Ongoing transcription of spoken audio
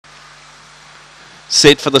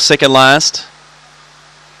set for the second last.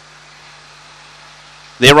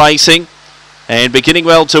 They're racing. And beginning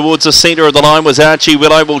well towards the centre of the line was Archie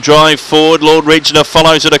Willow. Will drive forward. Lord Regina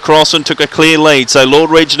follows it across and took a clear lead. So Lord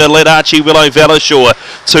Regina led Archie Willow, Valashore.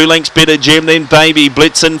 2 lengths Better Gem, then Baby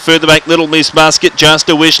Blitzen. Further back Little Miss Musket. Just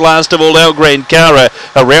a Wish. Last of all El Grand Cara.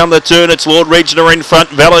 Around the turn it's Lord Regina in front.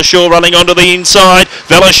 Valashore running onto the inside.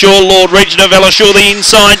 Valashore, Lord Regina. Valashore the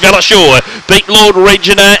inside. Valashore beat Lord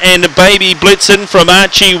Regina and Baby Blitzen from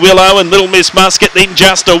Archie Willow and Little Miss Musket. Then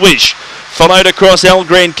Just a Wish. Followed across El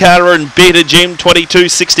Grand Cara and Better Gem,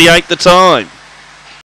 22.68 the time.